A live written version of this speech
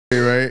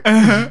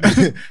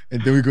right?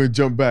 And then we're gonna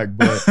jump back.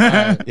 But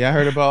yeah, I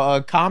heard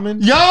about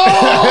Common. Yo,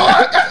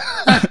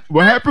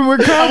 what happened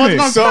with Common?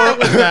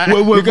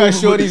 You got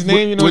Shorty's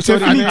name. You know with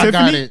Tiffany? I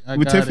got it.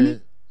 With Tiffany?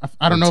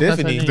 I don't know if that's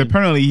her Tiffany. name.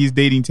 Apparently, he's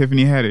dating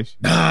Tiffany Haddish.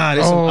 Nah,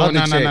 this some other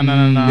chick.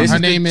 No. This Her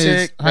is the name is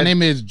chick her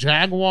name is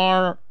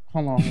Jaguar.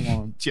 Hold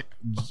on.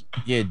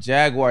 Yeah,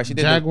 Jaguar. She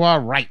did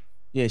Jaguar, right?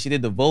 Yeah, she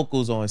did the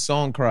vocals on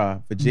Song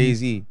Cry for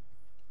Jay-Z.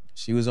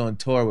 She was on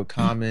tour with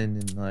Common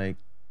and like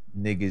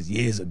niggas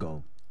years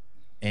ago.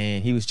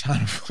 And he was trying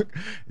to fuck.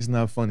 It's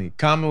not funny.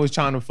 Common was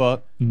trying to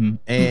fuck.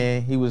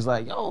 And he was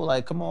like, yo,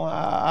 like, come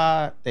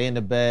on. They in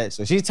the bed.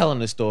 So she's telling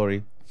the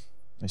story.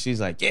 And she's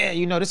like, yeah,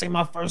 you know, this ain't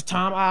my first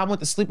time. I went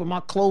to sleep with my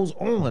clothes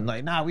on.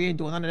 Like, nah, we ain't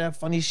doing none of that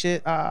funny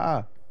shit.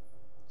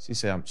 She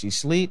said, she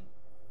sleep.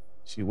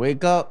 She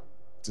wake up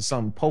to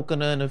something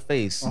poking her in the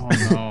face. Oh,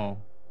 no.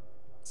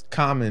 It's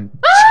Common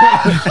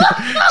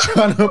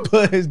trying to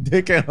put his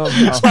dick in her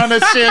mouth. Trying to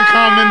share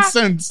common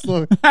sense.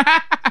 Look.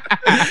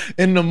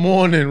 In the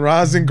morning,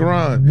 rise and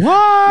grind.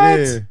 What?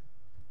 Yeah.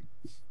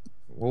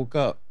 Woke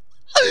up.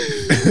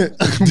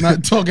 I'm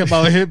not talking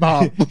about hip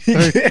hop.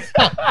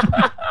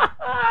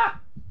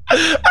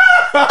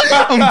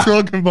 I'm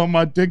talking about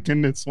my dick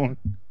in this one.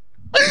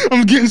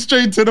 I'm getting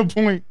straight to the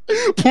point.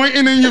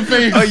 Pointing in your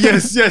face. Oh,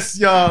 yes,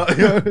 y'all.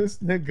 Yo, this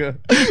nigga.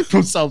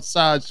 From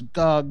Southside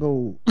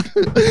Chicago.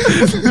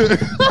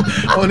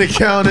 On the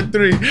count of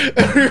 3,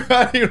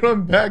 everybody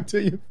run back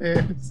to your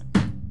pants.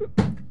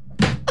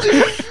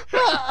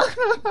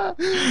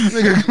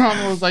 Nigga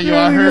Common was like, yo,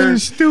 I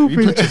heard stupid.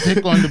 You put your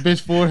dick on the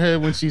bitch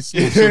forehead when she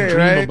sleeps, so dream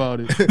right?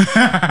 about it.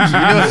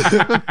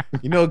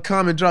 You know,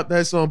 Common dropped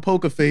that song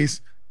Poker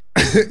Face.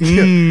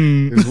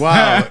 It's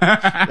wild.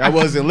 I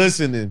wasn't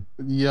listening.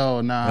 Yo,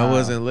 nah. I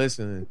wasn't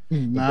listening.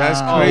 Nah. That's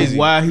crazy.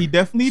 Wow, he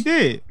definitely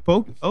did.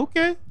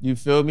 Okay. You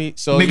feel me?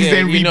 So Niggas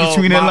didn't read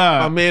between the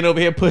lines. My man over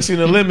here pushing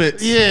the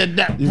limits. Yeah,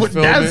 that's me?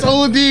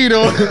 OD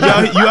though.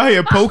 You out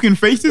here poking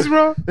faces,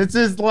 bro? It's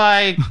just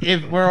like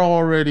if we're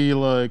already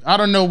like, I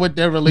don't know what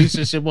their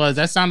relationship was.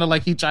 That sounded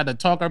like he tried to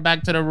talk her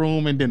back to the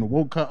room and then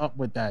woke her up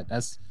with that.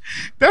 That's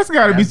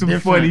gotta be some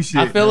different. funny shit.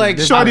 I feel like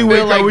Shorty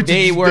wake up with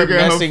they your were dick in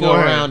her messing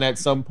forehead. around at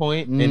some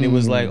point, and it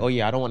was like, oh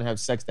yeah, I don't want to have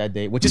sex that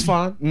day, which is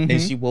fine.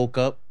 And she woke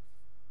up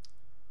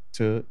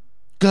to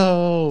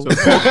go.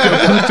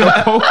 To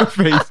poker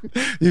face.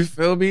 You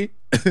feel me?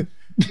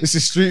 This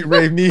is Street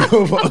Rave Neo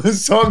on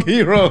Song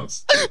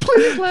Heroes.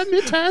 Please let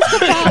me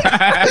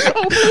testify.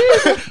 Oh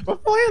please,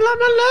 Before you let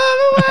my love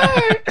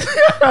away.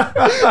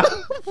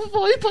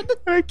 before you put the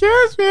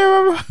Excuse me,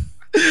 mama.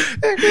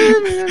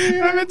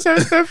 Let me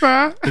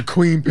testify. The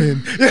Queen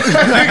Pin.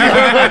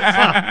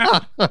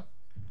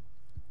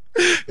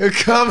 Yo,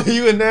 Common,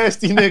 you a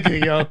nasty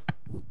nigga, yo.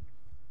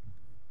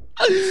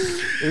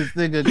 This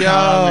nigga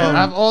Common.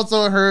 I've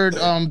also heard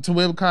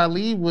Talib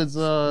Kweli was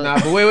Nah,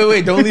 but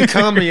wait. Don't leave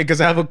Common yet, because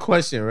I have a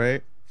question,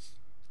 right?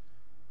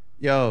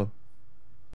 Yo,